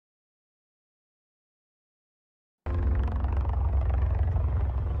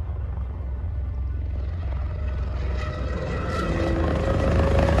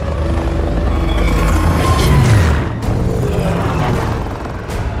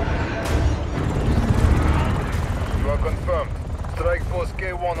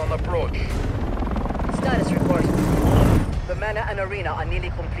SK-1 on approach. Status report. The mana and arena are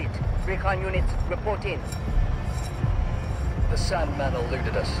nearly complete. Recon units, report in. The Sandman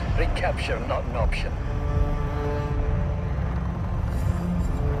eluded us. Recapture not an option.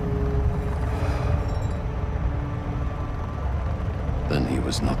 Then he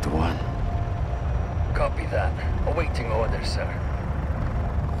was not the one. Copy that. Awaiting orders, sir.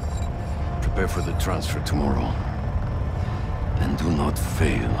 Prepare for the transfer tomorrow. And do not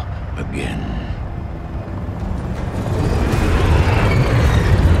fail again.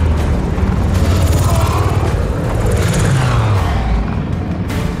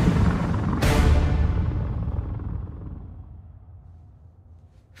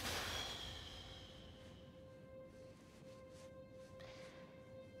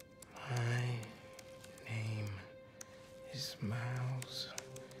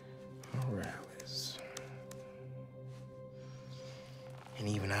 And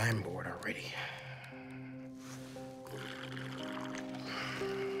even I'm bored already.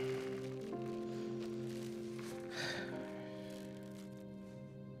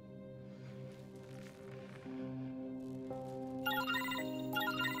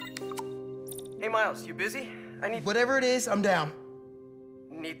 Hey Miles, you busy? I need... Whatever it is, I'm down.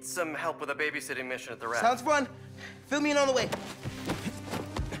 Need some help with a babysitting mission at the Raft. Sounds fun. Fill me in on the way.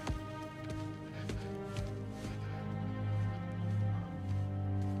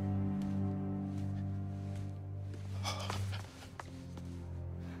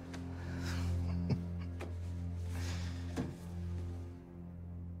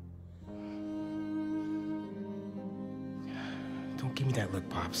 Don't give me that look,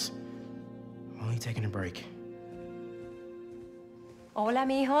 Pops. I'm only taking a break. Hola,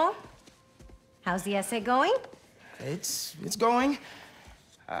 mijo. How's the essay going? It's going.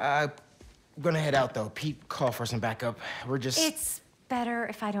 I'm gonna head out, though. Pete called for some backup. We're just... It's better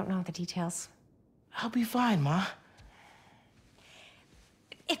if I don't know the details. I'll be fine, Ma.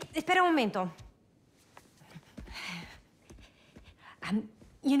 Espera un momento.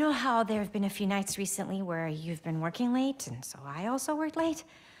 You know how there have been a few nights recently where you've been working late, and so I also worked late?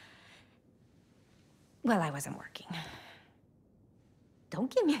 Well, I wasn't working.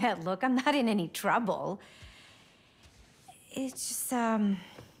 Don't give me that look. I'm not in any trouble. It's just,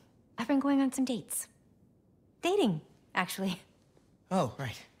 I've been going on some dates. Dating, actually. Oh,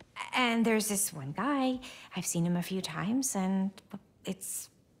 right. And there's this one guy. I've seen him a few times, and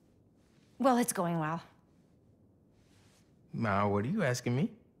well, it's going well. Ma, what are you asking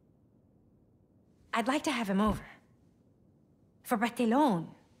me? I'd like to have him over. For Barcelona.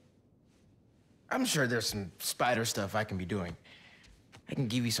 I'm sure there's some spider stuff I can be doing. I can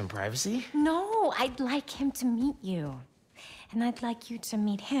give you some privacy. No, I'd like him to meet you. And I'd like you to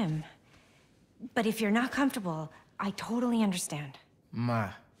meet him. But if you're not comfortable, I totally understand. Ma.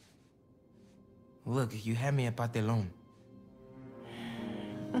 Look, you had me at Patelón.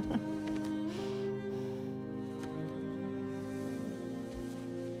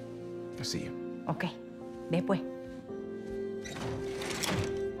 I'll see you. Okay. Ve pues.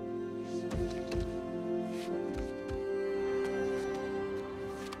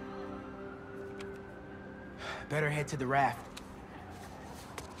 Better head to the Raft.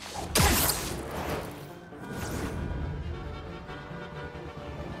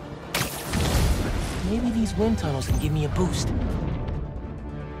 Maybe these wind tunnels can give me a boost.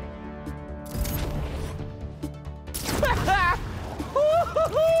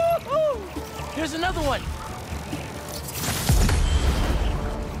 Here's another one.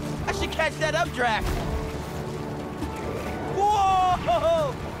 I should catch that updraft.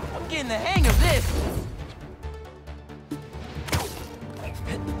 Whoa! I'm getting the hang of this.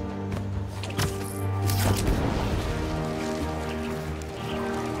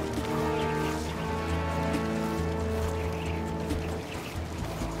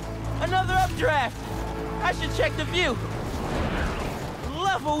 Another updraft. I should check the view.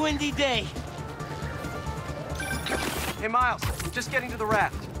 Love a windy day. Hey Miles, just getting to the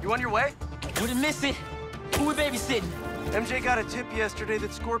Raft. You on your way? Wouldn't miss it. Who we babysitting? MJ got a tip yesterday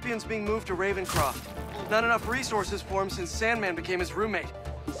that Scorpion's being moved to Ravencroft. Not enough resources for him since Sandman became his roommate.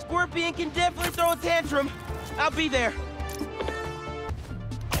 Scorpion can definitely throw a tantrum. I'll be there.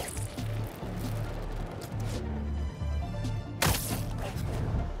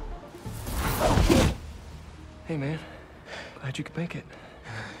 Hey man, glad you could make it.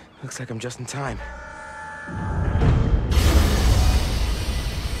 Looks like I'm just in time.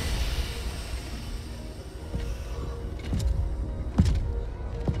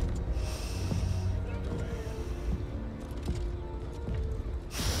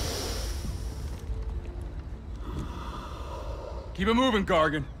 Keep it moving,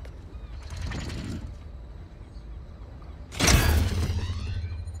 Gargan.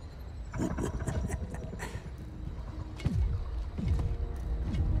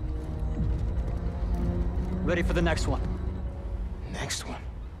 Ready for the next one. Next one.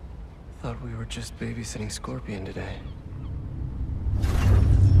 Thought we were just babysitting Scorpion today.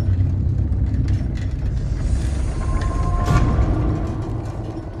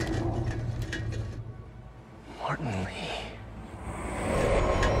 Martin Lee.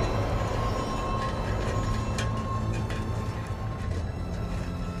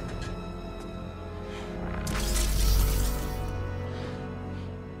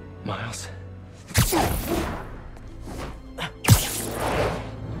 Miles.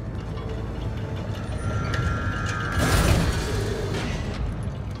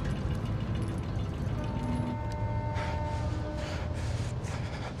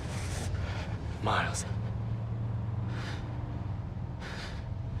 Miles.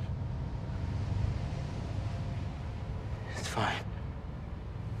 It's fine.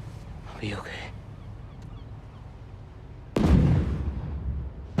 I'll be okay.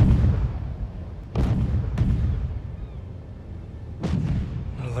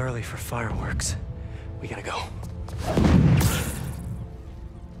 A little early for fireworks. We gotta go.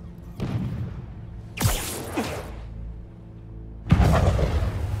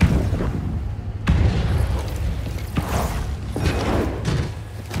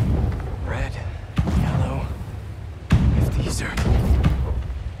 Red, yellow. If these are...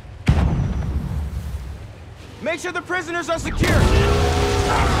 Make sure the prisoners are secure!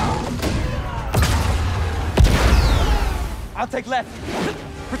 I'll take left.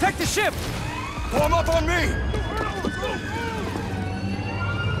 Protect the ship! Form up on me!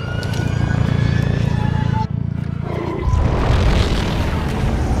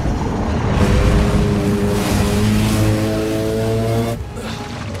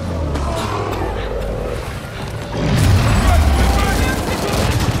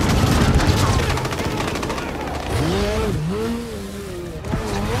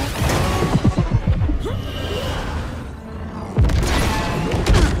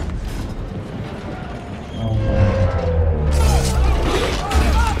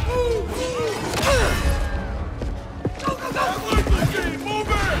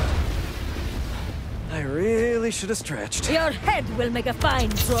 I really should have stretched. Your head will make a fine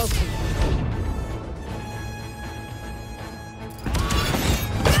trophy.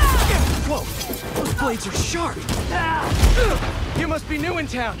 Whoa! Those blades are sharp! You must be new in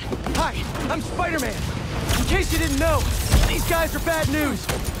town. Hi, I'm Spider-Man. In case you didn't know, these guys are bad news.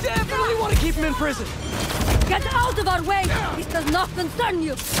 Definitely want to keep them in prison. Get out of our way! This does not concern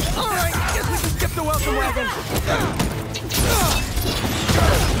you! All right, guess we can skip the welcome wagon.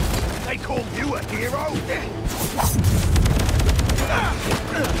 They call you a hero?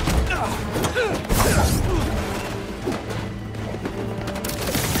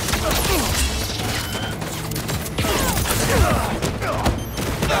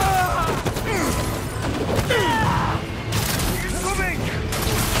 Moving!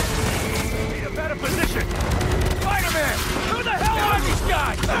 Need a better position. Spider-Man! Who the hell are these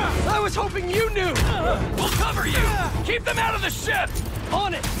guys? I was hoping you knew. We'll cover you! Keep them out of the ship!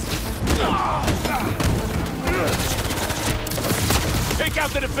 On it. Take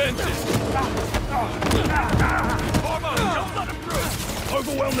out the defenses! Form up! Don't let them through!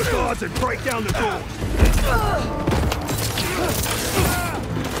 Overwhelm the guards and break down the doors!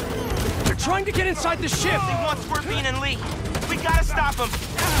 They're trying to get inside the ship. They want Scorpion and Lee. We gotta stop them.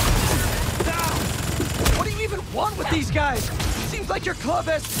 What do you even want with these guys? Seems like your club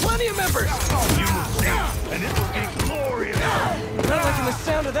has plenty of members. You will see, and it will be glorious! Not liking the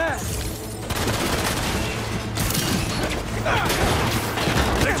sound of that.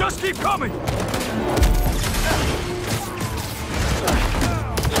 They just keep coming!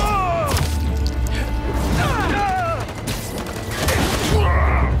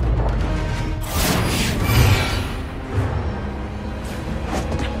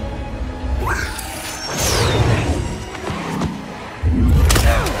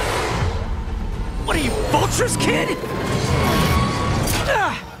 What are you, vultures, kid?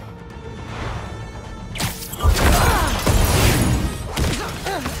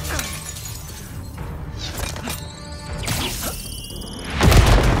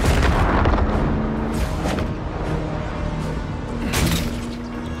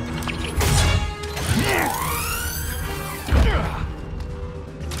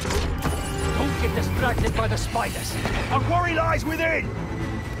 Don't get distracted by the spiders. Our quarry lies within!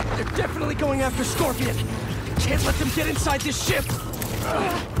 They're definitely going after Scorpion. Can't let them get inside this ship.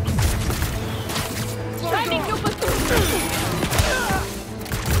 Shining you, but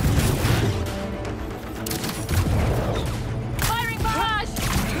Firing barrage!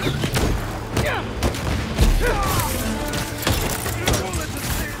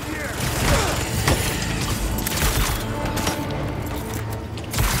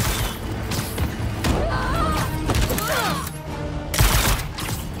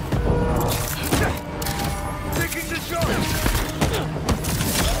 Taking the shot!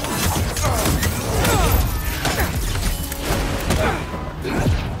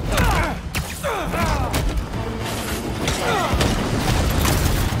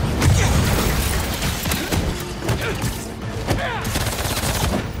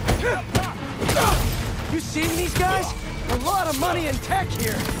 You seen these guys? A lot of money and tech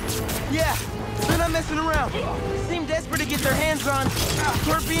here. Yeah, they're not messing around. Seem desperate to get their hands on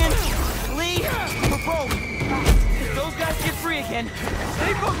Scorpion, Lee, or both. If those guys get free again,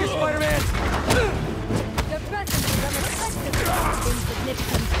 Stay focused, Spider-Man. Your presence is unexpected.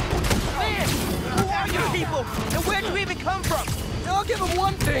 Insignificant. man, who are you people? And where'd you even come from? I'll give them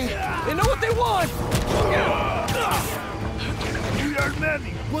one thing. They know what they want. We are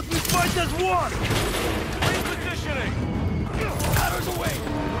many, but we fight as one! Repositioning! Out of the way.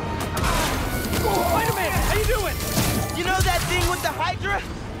 Spider-Man, how you doing? You know that thing with the Hydra?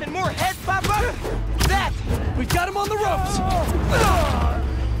 And more heads pop up? That! We got him on the ropes.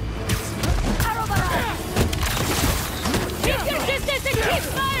 Arrow barrage! Keep your distance and keep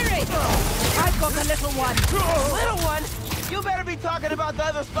firing! I've got the little one. Little one? You better be talking about the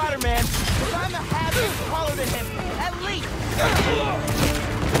other Spider-Man. Because I'm a half inch taller than him. At least!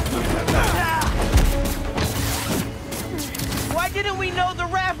 Why didn't we know the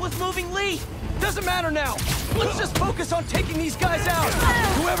Raft was moving Lee? Doesn't matter now. Let's just focus on taking these guys out,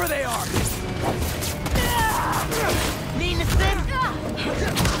 whoever they are. Needing a stick?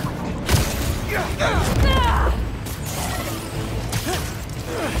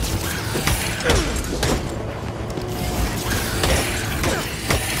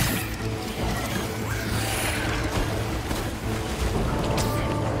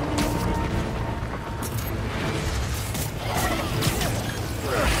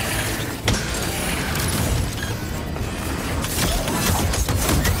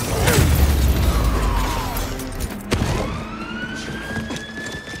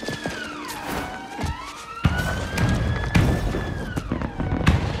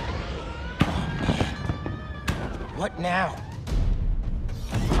 What now?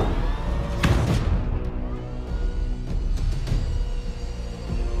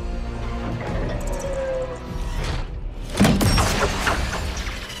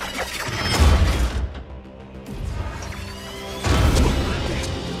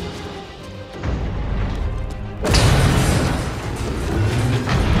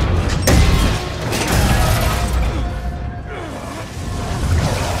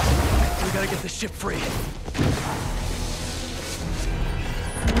 We gotta get the ship free.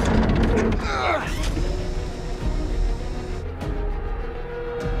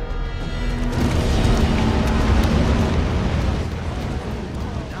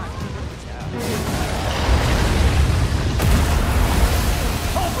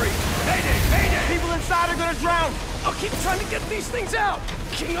 People inside are gonna drown! I'll keep trying to get these things out.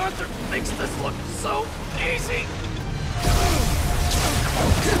 King Arthur makes this look so easy.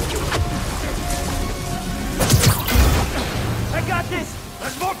 I got this!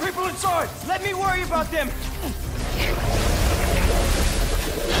 There's more people inside! Let me worry about them!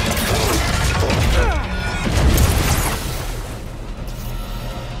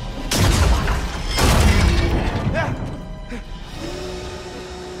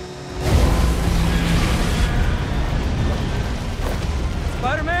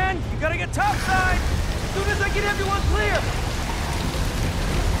 Spider-Man, you gotta get topside. As soon as I get everyone clear!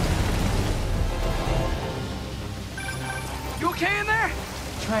 You okay in there?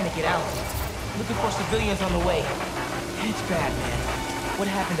 Trying to get out. Looking for civilians on the way. It's bad, man. What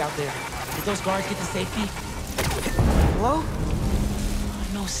happened out there? Did those guards get to safety? Hello?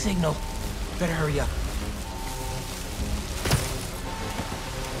 No signal. Better hurry up.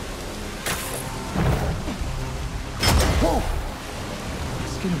 Whoa!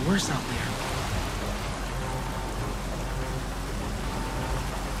 It's getting worse out there.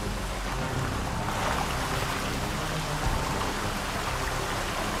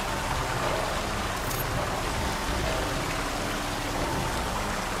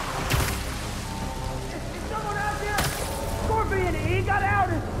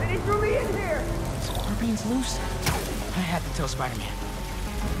 Scorpion's loose? I have to tell Spider-Man.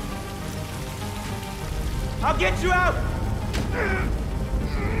 I'll get you out!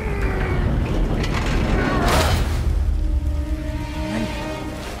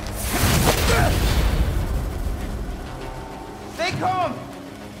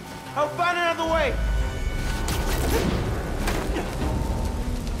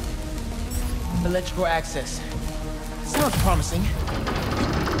 Electrical access. Sounds promising.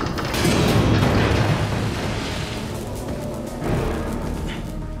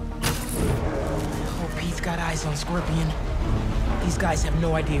 Hope Pete's got eyes on Scorpion. These guys have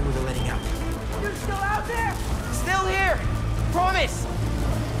no idea who they're letting out. You're still out there? Still here! Promise!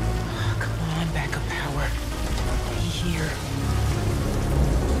 Come on, backup power. Be here.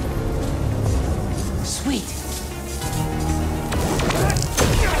 Sweet!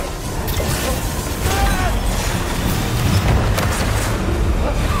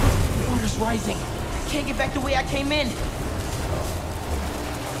 Water's rising. Can't get back the way I came in.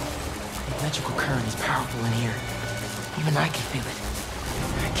 The electrical current is powerful in here. Even I can feel it.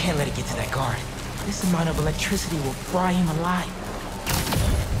 I can't let it get to that guard. This amount of electricity will fry him alive.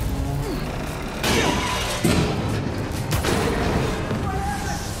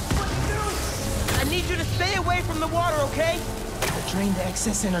 I need you to stay away from the water, okay? Gotta drain the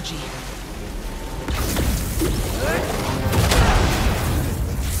excess energy.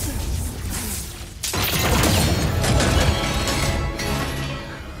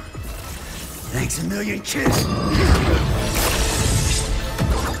 Thanks a million, kid.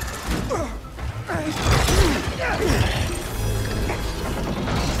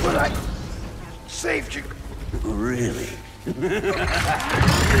 But I saved you. Really?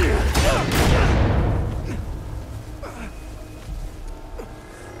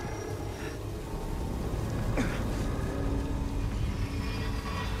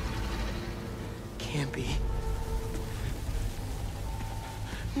 Can't be.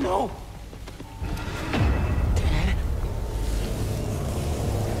 No! Dad?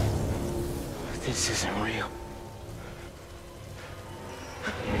 This isn't real.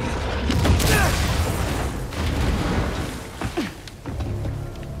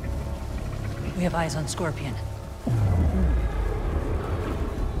 We have eyes on Scorpion.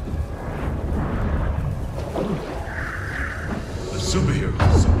 A superhero.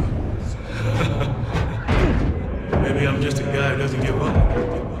 Maybe I'm just a guy who doesn't give up.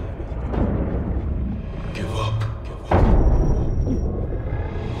 Give up.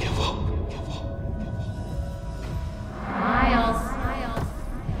 Give up. Give up. Miles.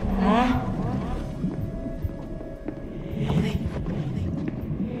 Huh?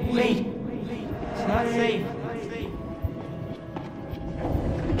 Wait. It's not safe.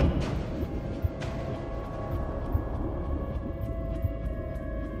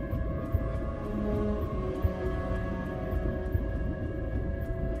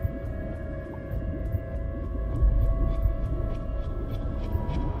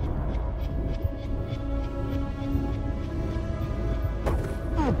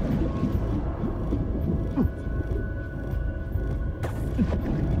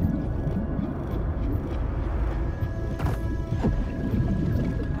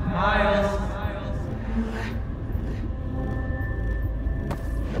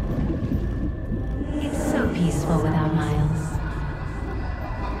 It's so peaceful without Miles.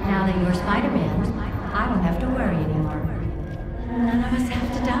 Now that you're Spider-Man, I don't have to worry anymore. None of us have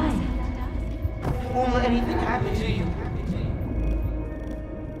to die. Won't let anything happen to you.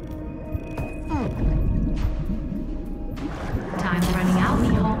 Time's running out,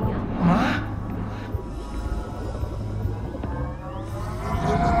 Mijo. Huh?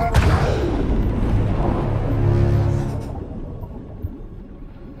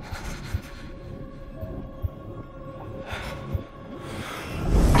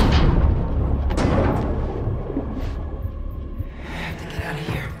 I have to get out of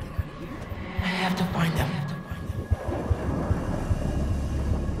here. I have to find them.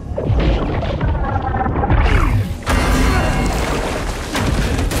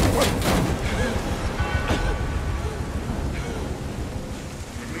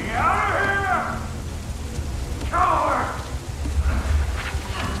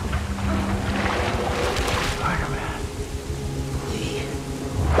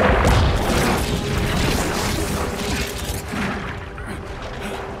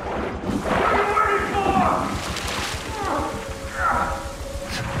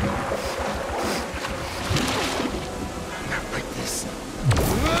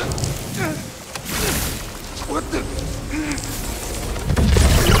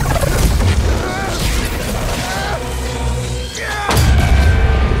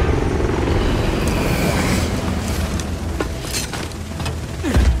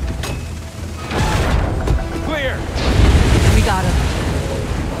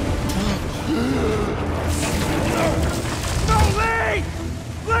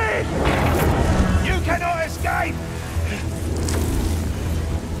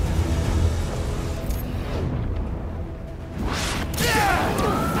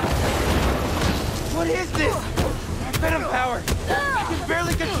 is this? Venom power! I can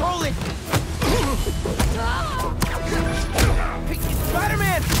barely control it!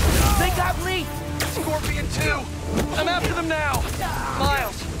 Spider-Man! They got Lee! Scorpion 2! I'm after them now!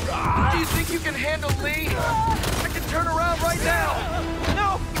 Miles, do you think you can handle Lee? I can turn around right now!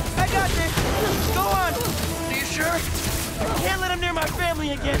 No! I got this! Go on! Are you sure? I can't let him near my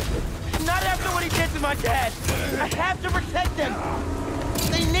family again! Not after what he did to my dad! I have to protect them!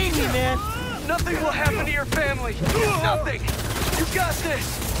 They need me, man! Nothing will happen to your family! Nothing! You got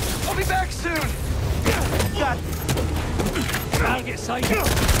this! I'll be back soon! Got I'll get sighted.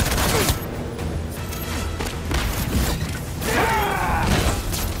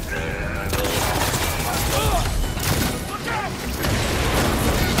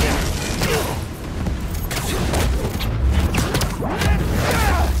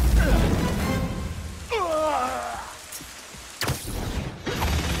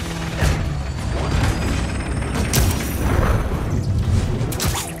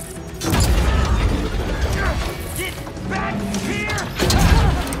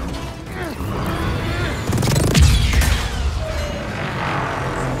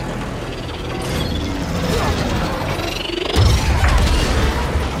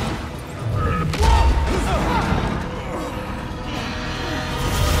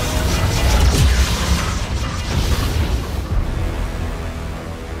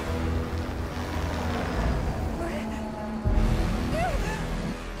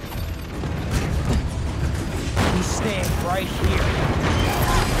 right here.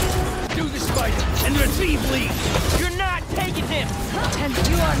 Do the spider and retrieve Lee. You're not taking him! And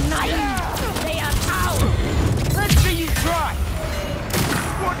you are naive! They are ours! Let's see you try!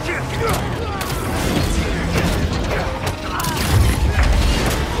 Watch it!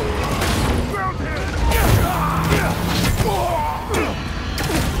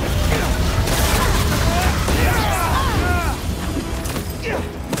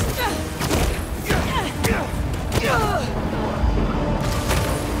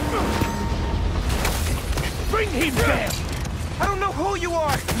 Bring him down! I don't know who you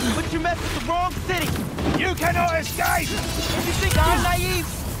are, but you messed with the wrong city! You cannot escape! If you think I'm naive...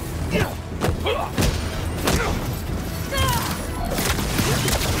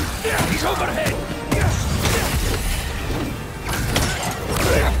 He's overhead!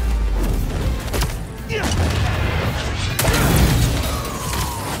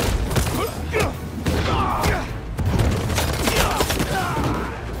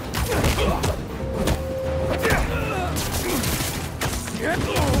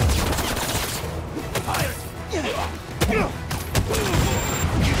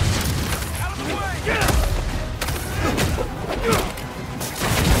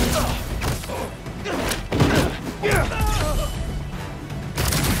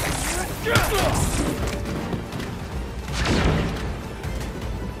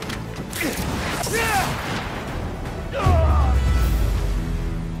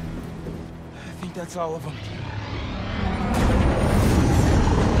 I think that's all of them.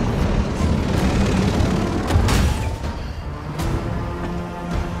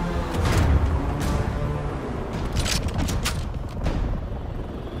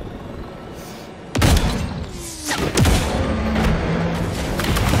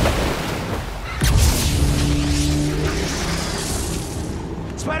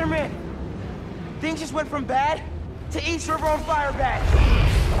 Spider-Man! Things just went from bad to East River on fire bad.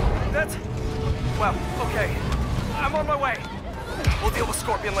 That's... well, okay. I'm on my way. We'll deal with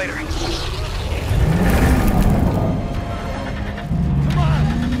Scorpion later.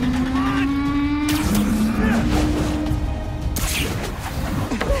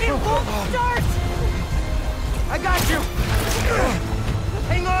 It won't start! I got you!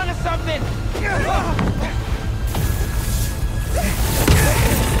 Hang on to something!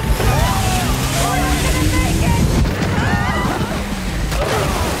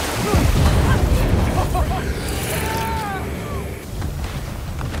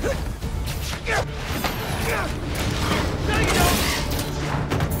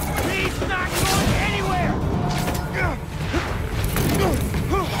 He's not going anywhere! No!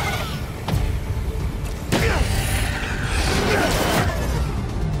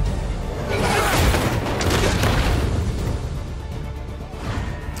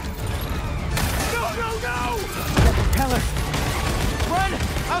 Heller! Run!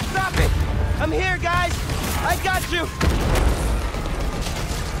 I'll stop it! I'm here, guys! I got you!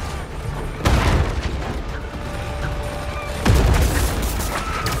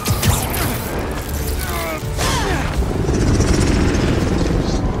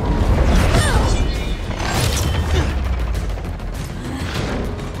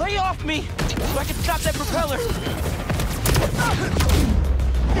 Lay off me! so I can stop that propeller.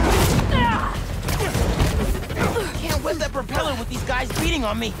 Can't whip that propeller with these guys beating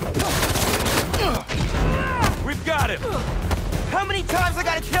on me. We've got him! How many times I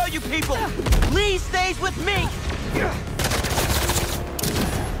gotta tell you people? Lee stays with me!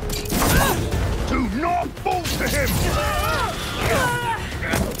 Do not fall to him!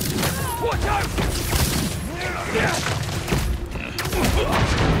 Watch out!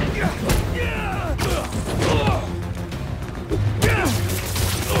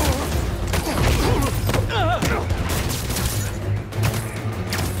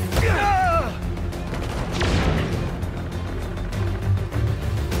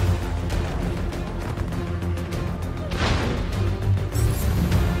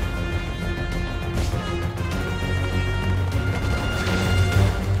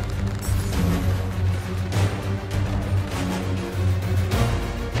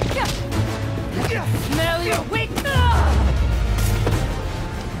 Smell your weakness!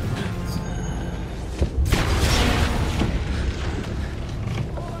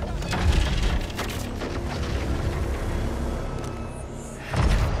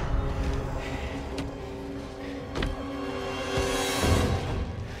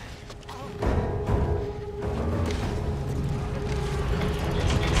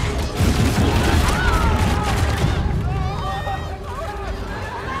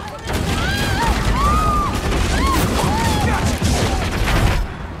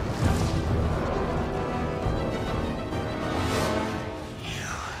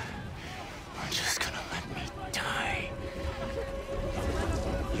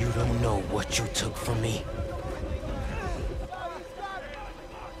 You don't know what you took from me.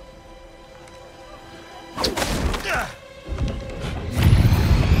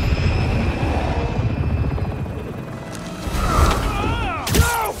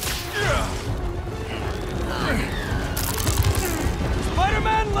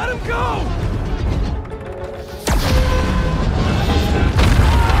 Spider-Man, let him go!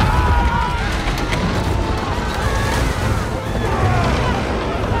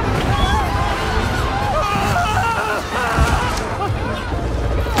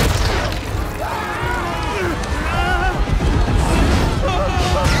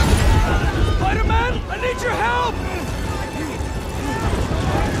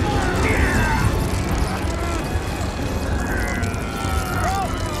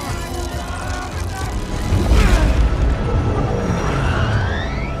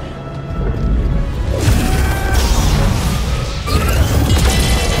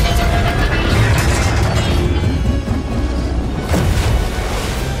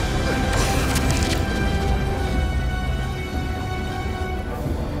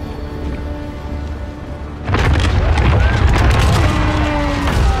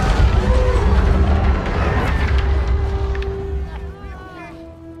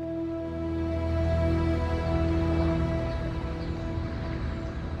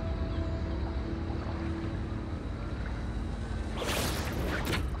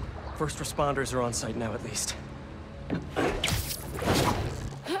 First responders are on site now, at least.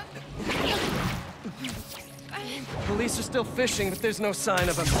 Police are still fishing, but there's no sign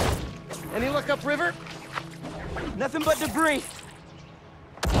of them. Any luck upriver? Nothing but debris.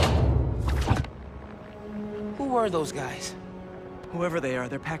 Who were those guys? Whoever they are,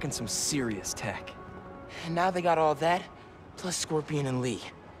 they're packing some serious tech. And now they got all that, plus Scorpion and Lee.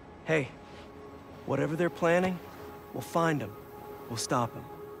 Hey, whatever they're planning, we'll find them. We'll stop them.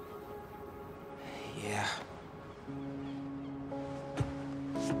 Yeah.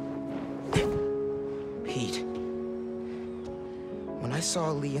 Pete. When I saw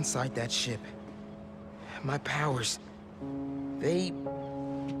Lee inside that ship, my powers, they...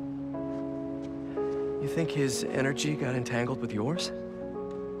 You think his energy got entangled with yours?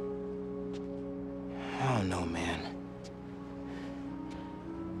 I don't know, man.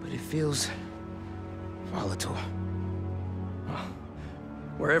 But it feels... volatile.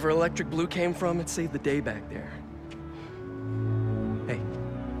 Wherever Electric Blue came from, it saved the day back there. Hey.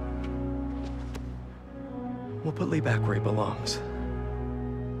 We'll put Lee back where he belongs.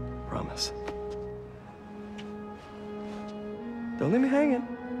 Promise. Don't leave me hanging.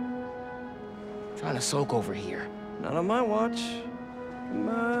 Trying to soak over here. Not on my watch. Come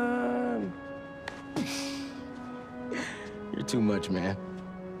on. You're too much, man.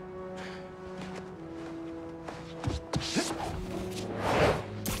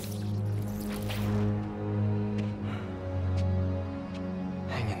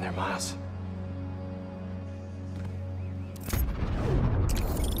 Hang in there, Miles.